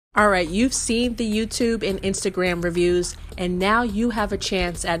All right, you've seen the YouTube and Instagram reviews, and now you have a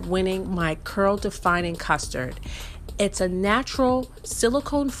chance at winning my curl defining custard. It's a natural,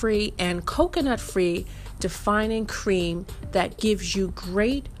 silicone-free, and coconut-free defining cream that gives you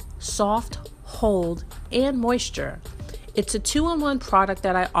great, soft hold and moisture. It's a 2-in-1 product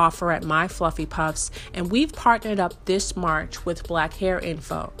that I offer at My Fluffy Puffs, and we've partnered up this March with Black Hair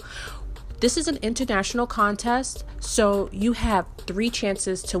Info. This is an international contest, so you have 3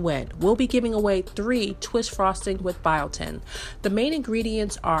 chances to win. We'll be giving away 3 twist frosting with Biotin. The main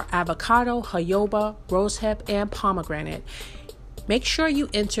ingredients are avocado, jojoba, rosehip, and pomegranate. Make sure you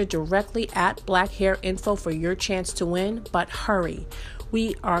enter directly at Black Hair Info for your chance to win, but hurry.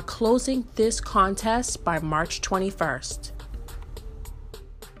 We are closing this contest by March 21st.